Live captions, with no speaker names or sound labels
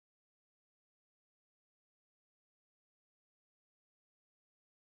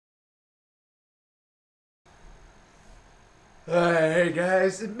Hey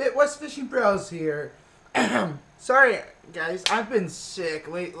guys, Midwest Fishing Bros here. Sorry guys, I've been sick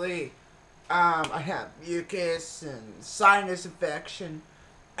lately. I have mucus and sinus infection,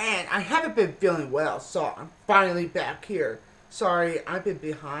 and I haven't been feeling well, so I'm finally back here. Sorry, I've been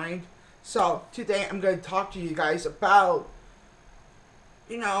behind. So today I'm going to talk to you guys about,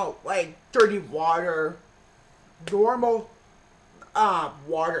 like dirty water, normal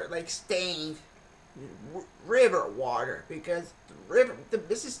water, like stained river water, because the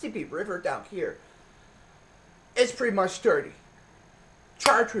Mississippi River down here is pretty much dirty.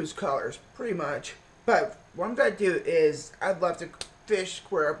 Chartreuse colors, pretty much. But what I'm gonna do is I'd love to fish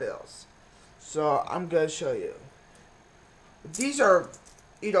square bills. So I'm gonna show you. These are,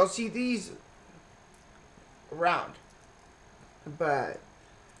 see these around, but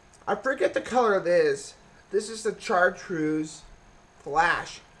I forget the color of this. This is the chartreuse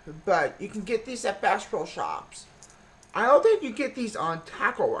flash, but you can get these at Bass Pro Shops. I don't think you get these on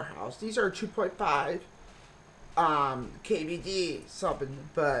Tackle Warehouse. These are 2.5 KBD something,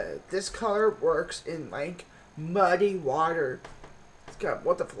 but this color works in like muddy water. It's got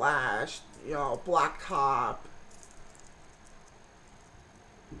what the flash, black top.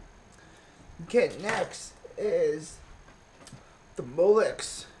 Okay, next is the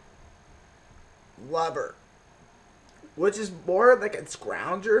Molex Lover, which is more like a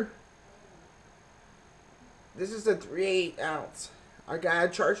scrounger. This is a 3/8 ounce. I got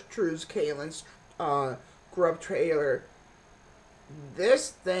a Chartreuse Kalin's grub trailer.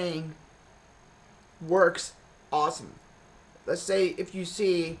 This thing works awesome. Let's say if you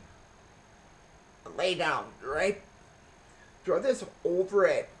see a lay down, right? Throw this over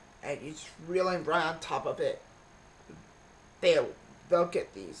it and you just reeling right on top of it. They'll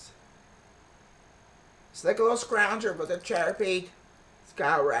get these. It's like a little scrounger with a chatterbait. It's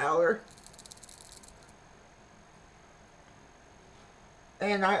got a rattler.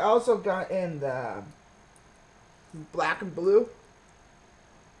 And I also got in the black and blue.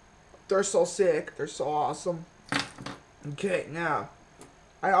 They're so sick. They're so awesome. Okay, now,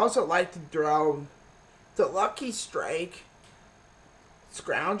 I also like to throw the Lucky Strike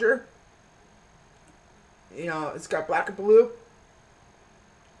Scrounger. It's got black and blue.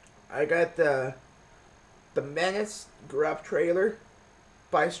 I got the Menace Grub Trailer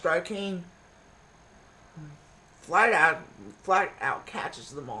by Strike King. Flat out catches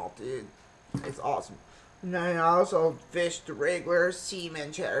them all, dude. It's awesome. And then I also fished the regular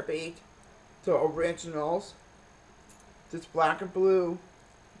Seaman chatterbait, the originals. Just black and blue.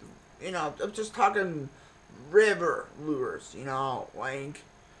 I'm just talking river lures, like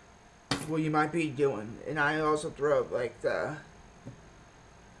what you might be doing. And I also throw like the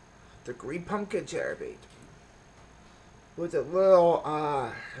green pumpkin chatterbait with a little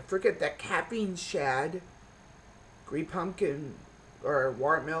I forget that caffeine shad. Green pumpkin or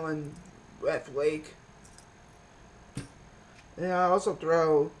watermelon wet flake. And I also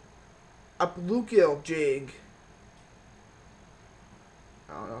throw a bluegill jig.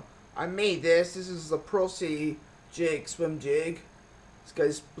 I don't know. I made this. This is the Pro C jig, swim jig. It's got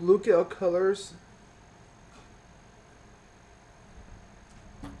these bluegill colors.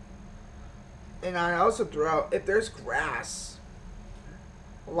 And I also throw, if there's grass,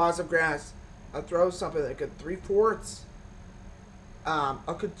 lots of grass, I'll throw something like a 3/4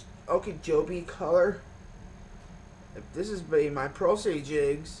 Okeechobee color. If this is my Pro C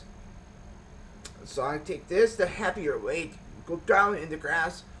jigs, so I take this, the heavier weight, go down in the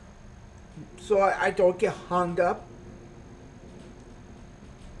grass, so I don't get hung up.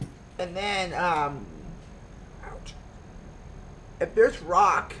 And then, ouch. If there's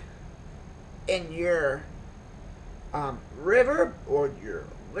rock in your river or your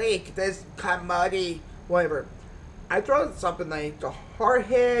lake that's kind of muddy, whatever, I throw something like the hard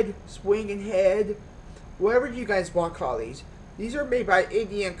head, swinging head, whatever you guys want to call these. These are made by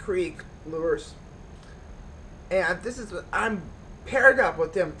Indian Creek Lures, and I'm paired up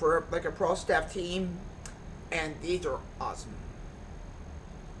with them for like a pro staff team, and these are awesome.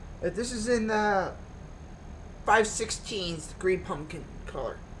 This is in the 5/16 green pumpkin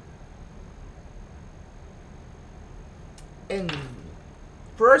color. And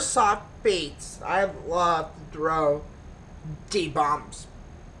for soft baits, I love to throw D-bombs.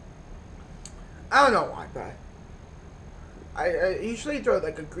 I don't know why, but I usually throw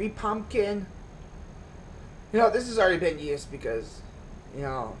like a green pumpkin. This has already been used because,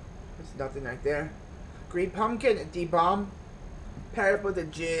 there's nothing right there. Green pumpkin and D-bomb. Pair up with a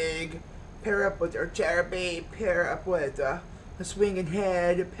jig. Pair up with your chatterbait. Pair up with a swinging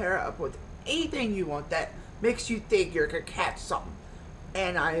head. Pair up with anything you want that makes you think you're going to catch something.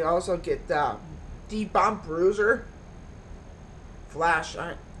 And I also get the D-bomb bruiser. Flash.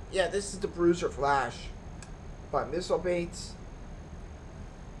 Yeah, this is the Bruiser Flash by Missile Baits.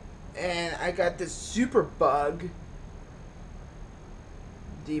 And I got this Super Bug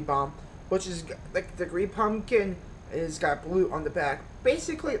D-Bomb, which is like the green pumpkin. It's got blue on the back.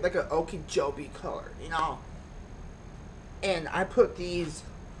 Basically like an Okeechobee color, you know. And I put these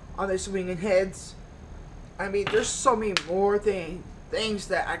on the swinging heads. I mean, there's so many more things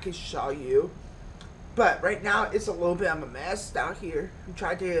that I can show you. But right now, it's a little bit of a mess out here. I'm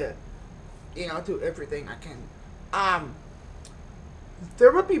trying to, you know, do everything I can.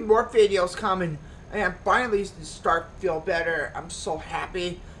 There will be more videos coming. And I'm finally start to feel better. I'm so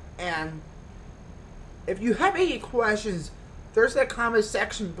happy. And if you have any questions, there's that comment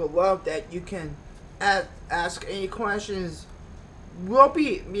section below that you can ask any questions.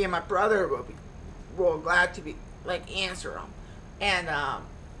 Me and my brother will glad to be like answer them. And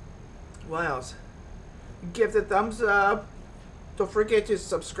what else? Give the thumbs up. Don't forget to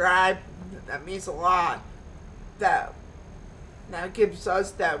subscribe. That means a lot. That gives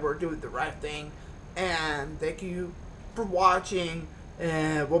us that we're doing the right thing. And thank you for watching.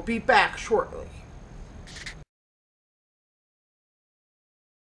 And we'll be back shortly.